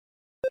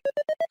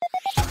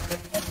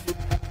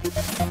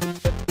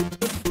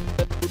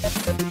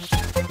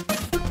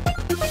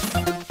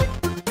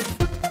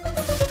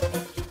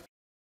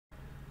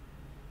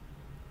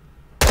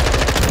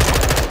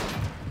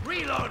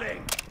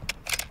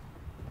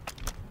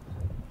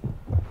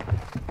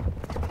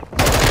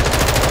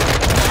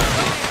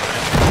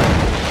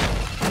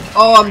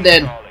Oh, I'm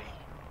dead.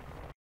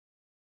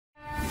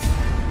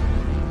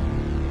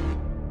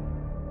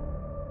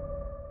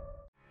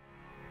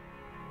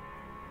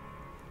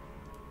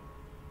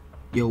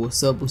 Yo,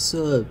 what's up, what's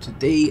up?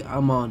 Today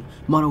I'm on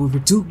Modern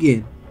Warfare 2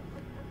 again.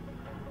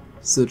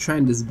 So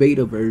trying this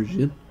beta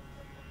version.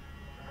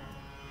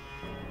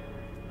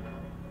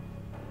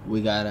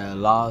 We got a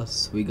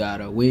loss, we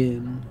got a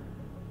win.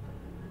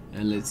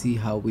 And let's see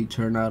how we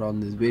turn out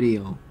on this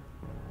video.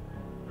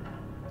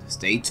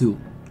 Stay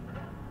tuned.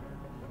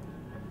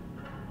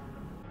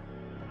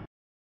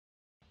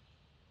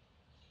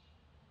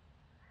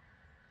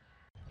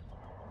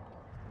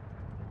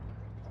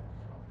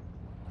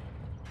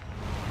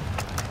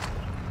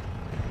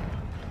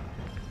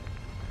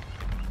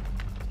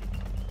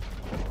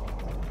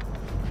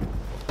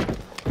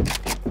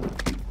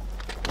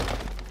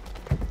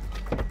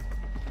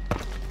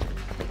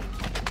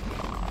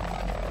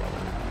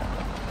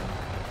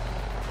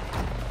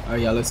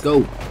 Alright, y'all, let's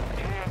go.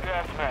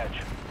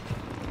 Deathmatch.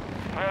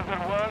 Brother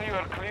 1, you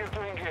are clear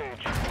to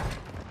engage.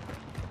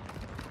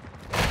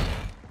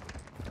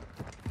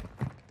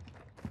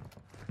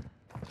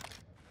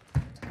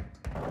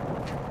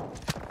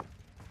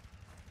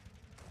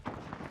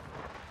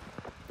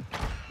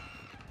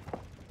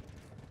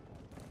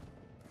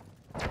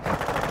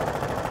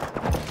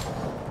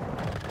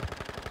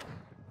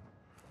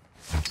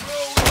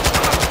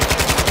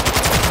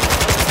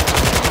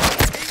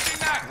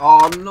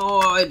 Oh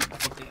no,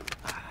 okay.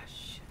 Ah,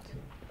 shit.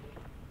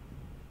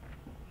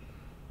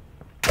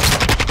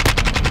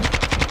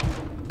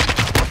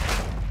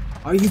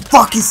 Are you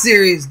fucking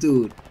serious,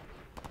 dude?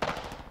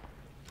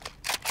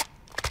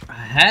 I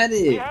had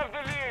it.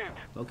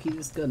 Okay,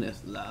 this gun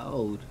is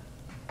loud.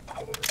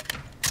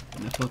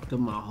 And I fucked up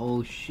my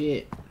whole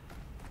shit.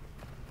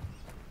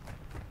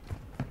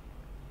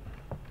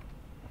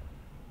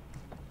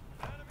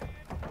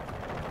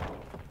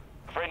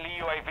 Friendly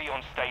UAV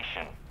on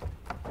station.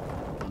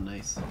 Oh,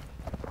 nice.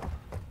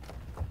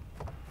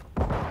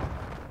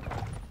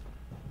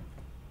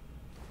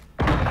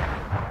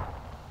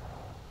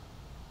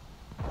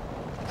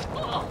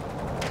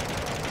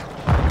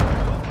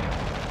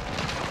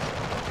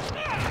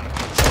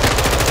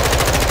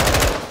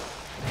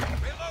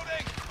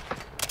 Reloading.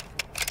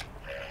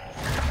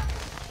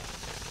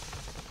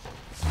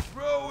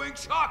 Throwing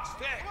shock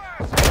stick.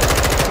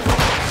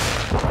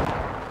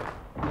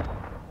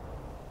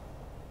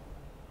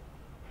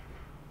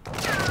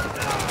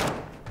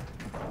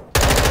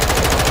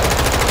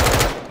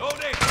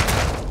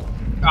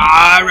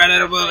 Ah, I ran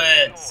out of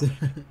bullets.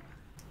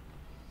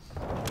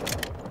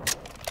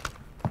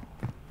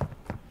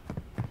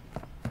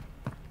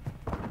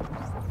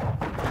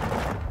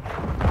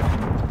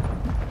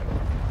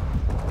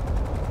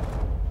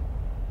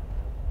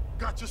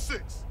 Got your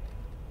 6.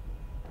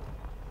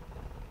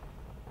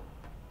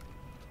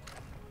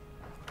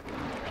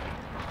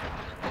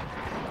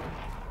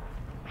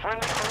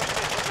 Friendly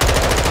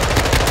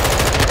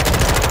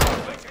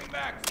switching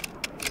back.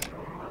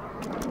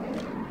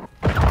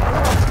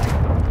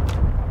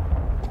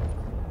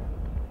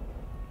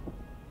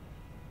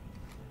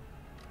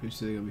 You're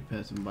still gonna be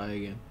passing by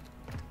again.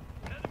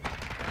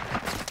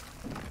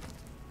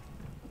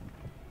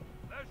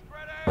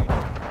 I've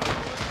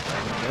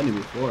done it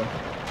before.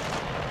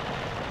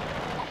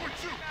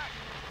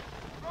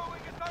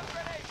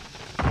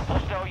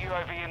 Hostile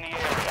UAV in the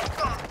area.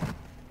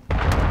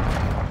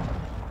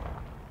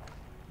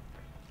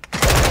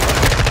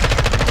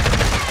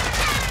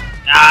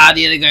 Ah,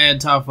 the other guy on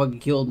top fucking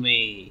killed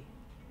me.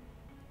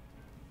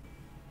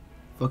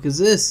 Fuck is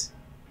this?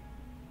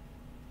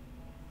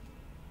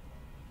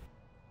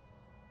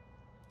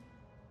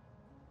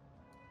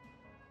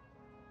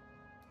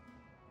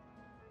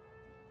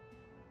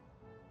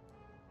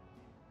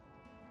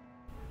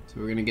 So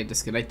we're gonna get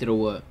disconnected or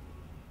what?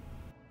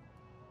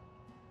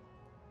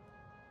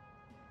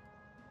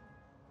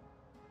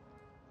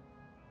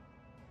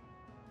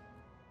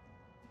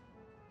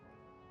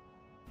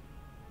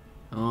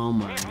 Oh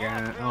my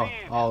god.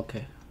 Oh,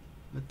 okay.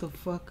 What the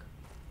fuck?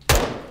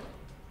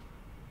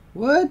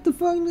 What the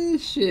fuck is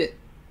this shit?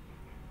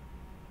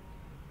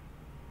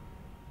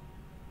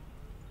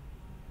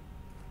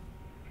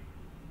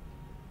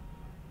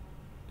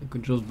 The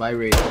controls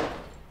vibrate.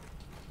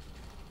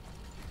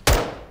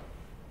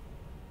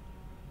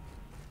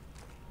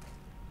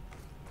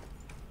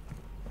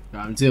 No,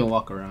 I'm just gonna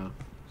walk around.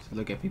 Just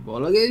look at people.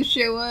 Look at this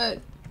shit, what?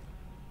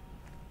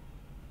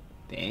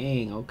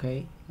 Dang,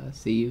 okay. I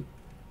see you.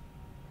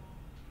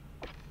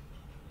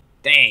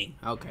 Dang,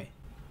 okay.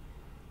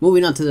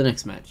 Moving on to the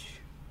next match.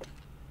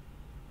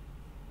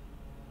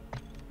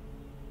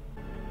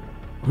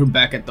 We're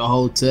back at the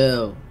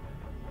hotel.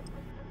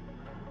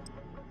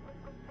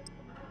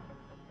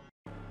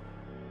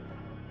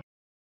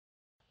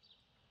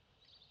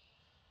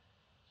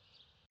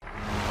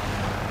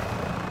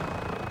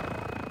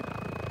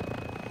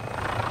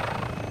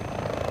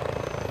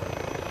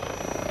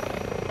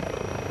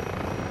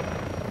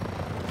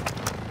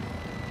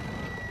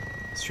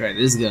 Let's try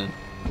this gun.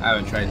 I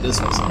haven't tried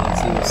this one, so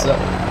let's see what's up.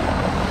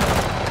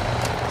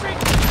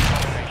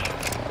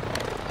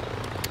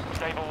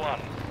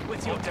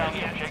 Hold down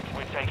the objective,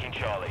 we're taking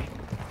Charlie.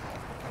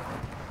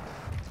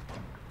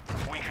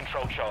 We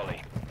control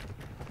Charlie.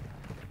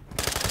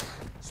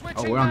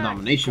 Oh, we're on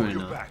domination right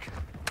now.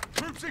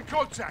 Troops in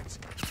contact.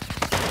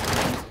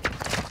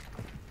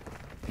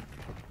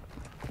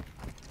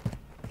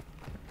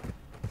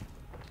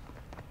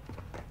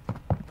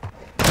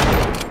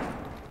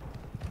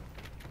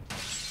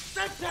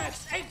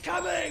 Semtex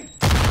incoming!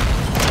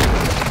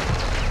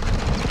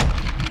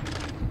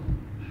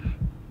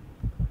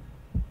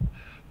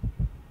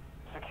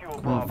 Secure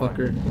Come on, Bravo.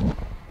 fucker.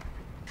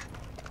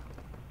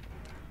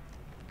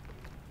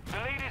 The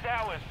lead is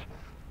ours.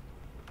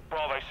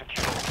 Bravo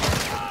secure.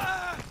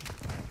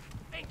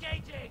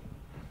 Engaging!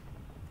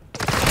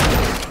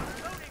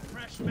 Loading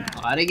fresh man.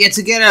 Oh, I didn't get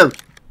to get him.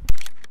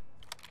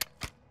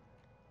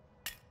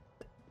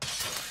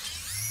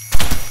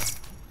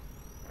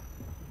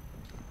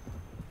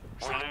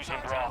 We're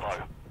losing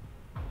Bravo.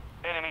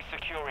 Enemy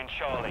securing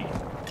Charlie.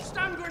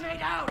 Stun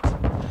grenade out!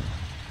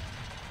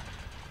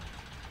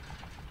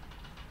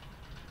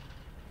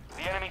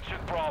 The enemy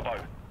took Bravo.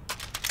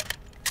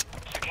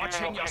 Securing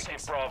Watching your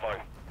objective six.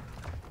 Bravo.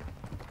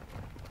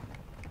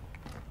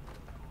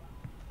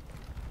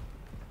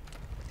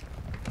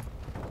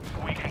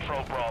 We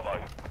control Bravo.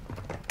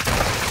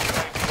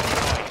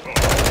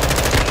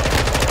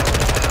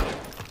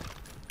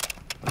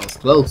 That was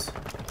close.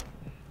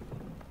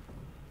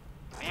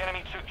 The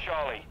enemy took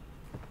Charlie.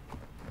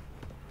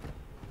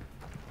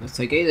 Let's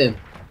take A then.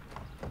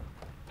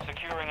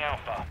 Securing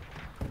Alpha.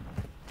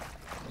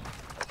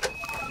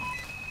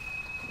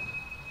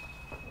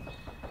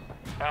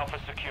 Alpha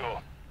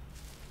secure.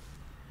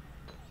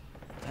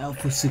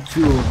 Alpha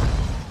secure.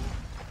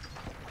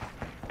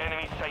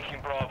 Enemy's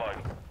taking Bravo.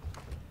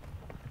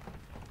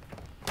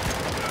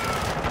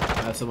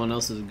 I have someone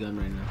else's gun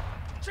right now.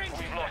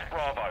 We've lost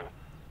Bravo.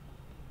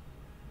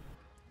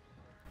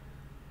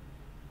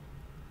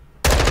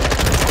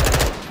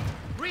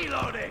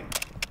 Reloading!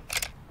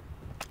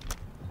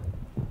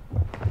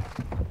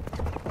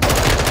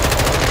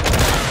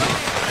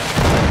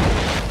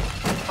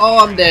 Oh,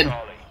 I'm dead.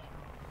 Charlie.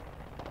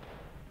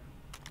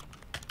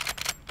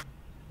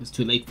 It's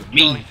too late for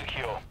Charlie me.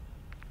 secure.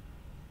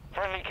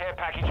 Friendly care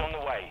package on the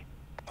way.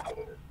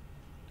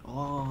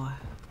 Oh,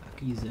 I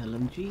could use the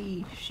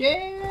LMG.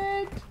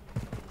 Shit.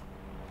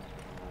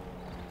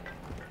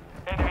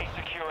 Enemy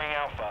securing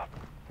Alpha.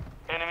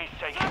 Enemy's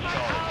taking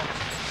Charlie.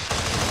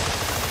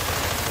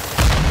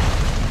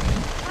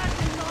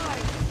 Planting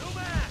mine! Go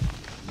back!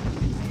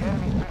 The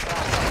enemy took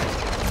Alpha.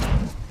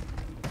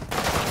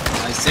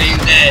 I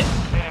saved it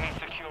Enemy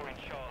securing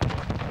Charlie.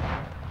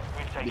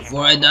 We've taken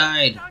before I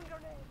died. Stun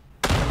grenade!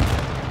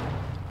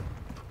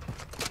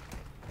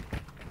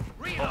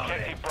 Reloading!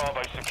 Objective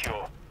Bravo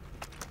secure.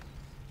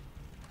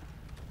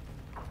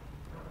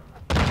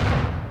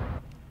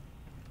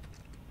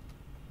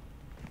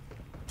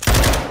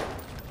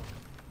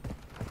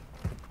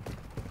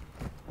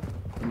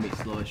 I'm gonna be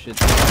slow as shit.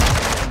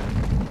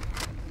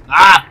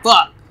 Ah,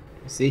 fuck!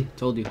 See,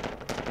 told you.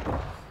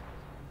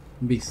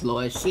 Be slow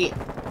as shit.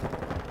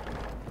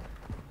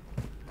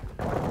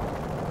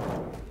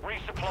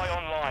 Resupply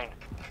online.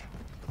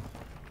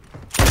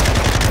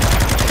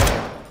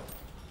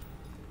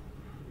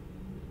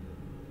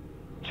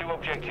 Two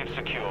objectives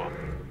secure.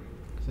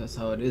 That's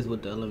how it is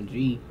with the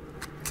LMG.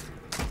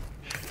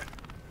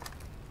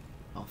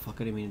 Oh fuck!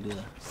 I didn't mean to do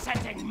that.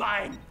 Setting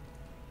mine!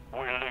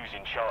 We're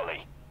losing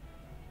Charlie.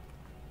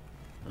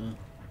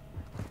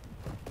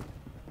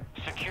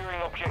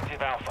 Securing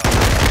objective Alpha.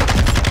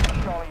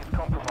 Charlie is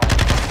compromised.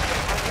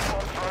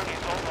 Drone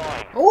is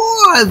online.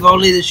 Oh, if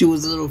only the shit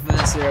was a little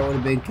faster, I would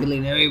have been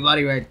killing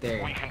everybody right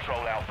there. We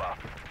control Alpha.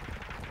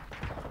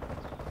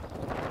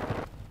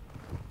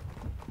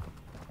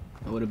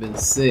 That would have been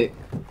sick.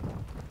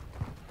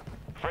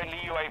 Friendly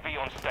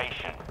UAV on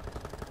station.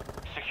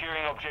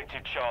 Securing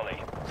objective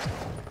Charlie.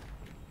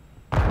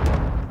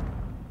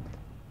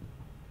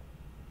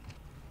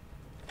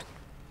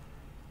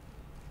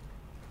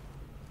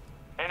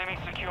 Enemy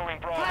securing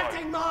Bravo.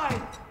 Planting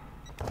mine!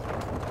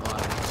 Oh,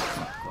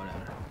 fuck,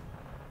 whatever.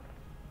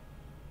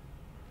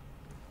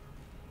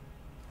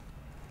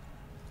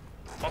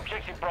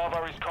 Objective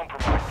Bravo is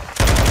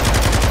compromised.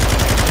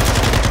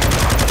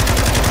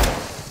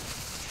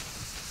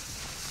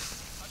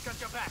 I've got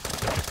your back!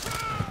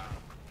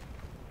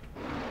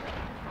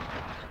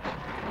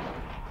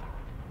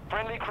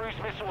 Friendly cruise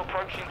missile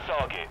approaching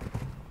target.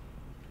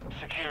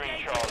 Securing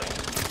Charlie.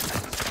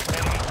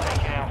 Enemy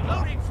taking Alpha.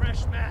 Loading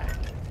fresh mag!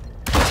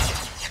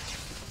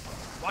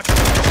 Watch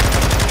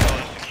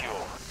Charlie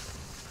secure.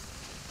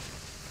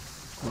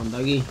 Come on,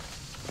 doggy.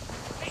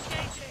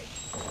 Engaging!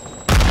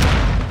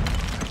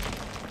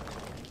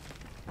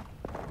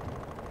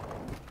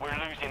 We're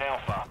losing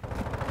Alpha.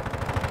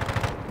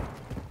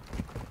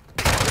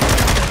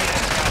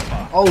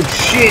 Oh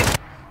shit!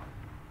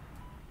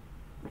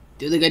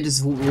 Dude, the guy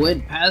just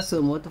went past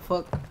him. What the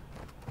fuck?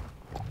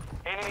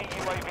 Enemy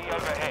UAV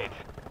overhead.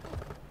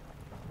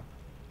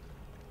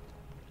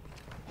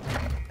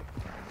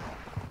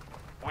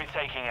 We're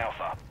taking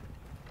Alpha.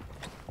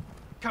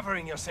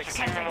 Covering your six.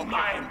 Securing Setting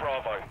objective mine!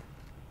 Bravo.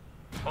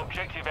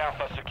 Objective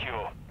Alpha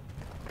secure.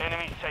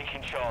 Enemies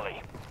taking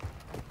Charlie.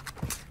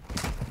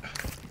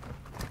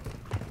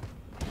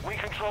 We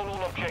control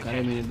all objectives. I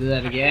didn't mean to do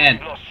that again.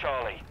 We've lost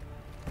Charlie.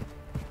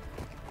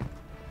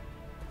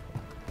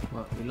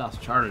 Well, we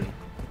lost Charlie. We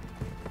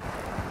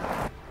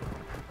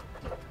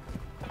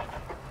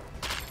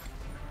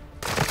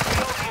got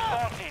the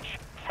advantage.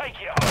 Take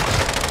it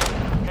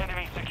home.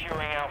 Enemy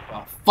securing Alpha.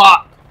 Oh,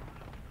 fuck!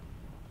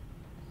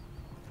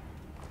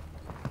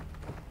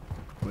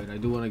 Wait, I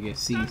do want to get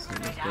C's. So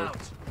let's go.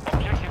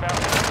 Objective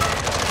Alpha.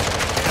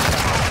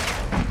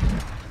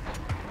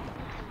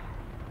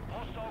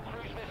 Hostile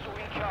cruise missile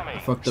incoming.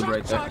 Fucked up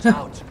right Charge there.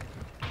 out.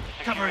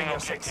 Securing Covering your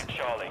objective six.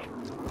 Charlie.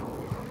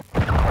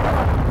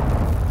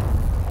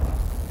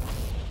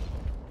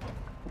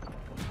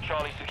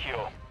 Charlie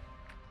secure.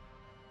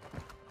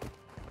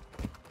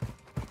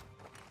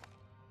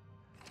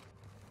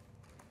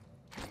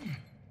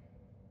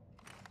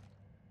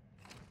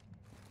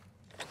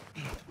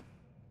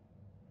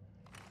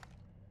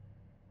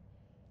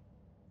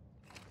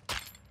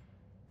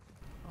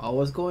 Oh,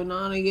 what's going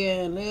on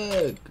again?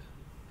 Look.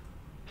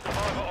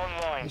 Survivor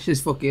online. This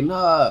shit's fucking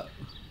up.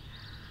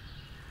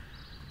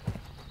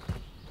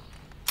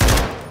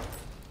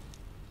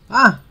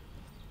 Ah!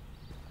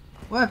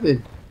 What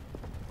happened?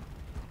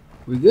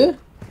 We good?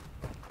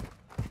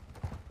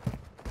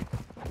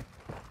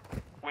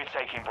 We're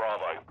taking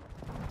Bravo.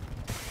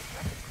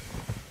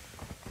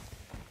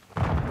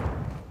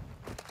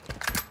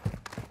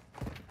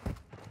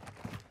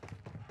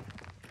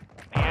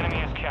 The enemy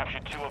has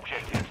captured 2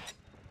 objectives.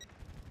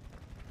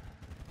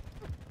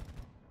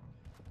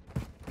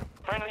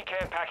 Friendly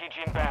care package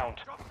inbound.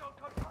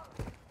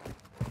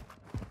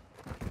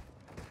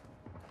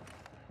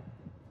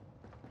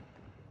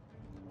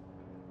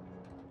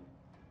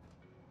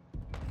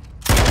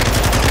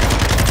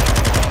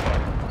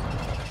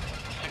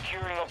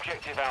 Securing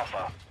objective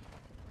Alpha.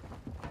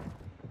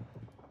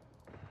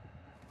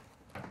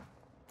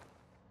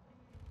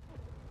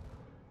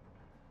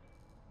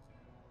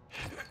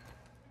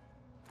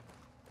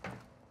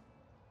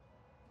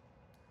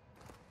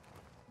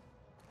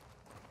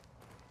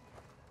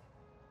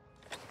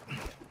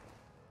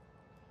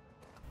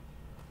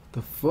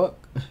 The fuck?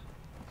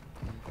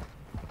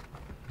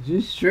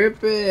 Just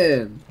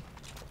tripping.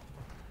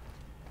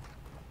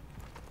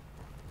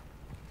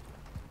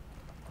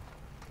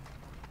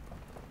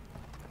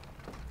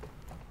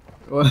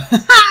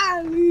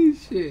 Holy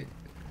shit.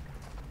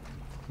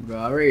 Bro,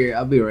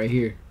 I'll be right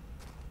here.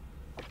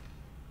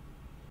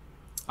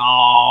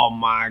 Oh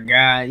my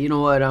god. You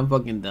know what? I'm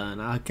fucking done.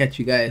 I'll catch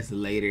you guys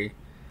later.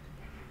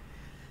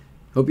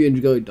 Hope you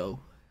enjoyed though.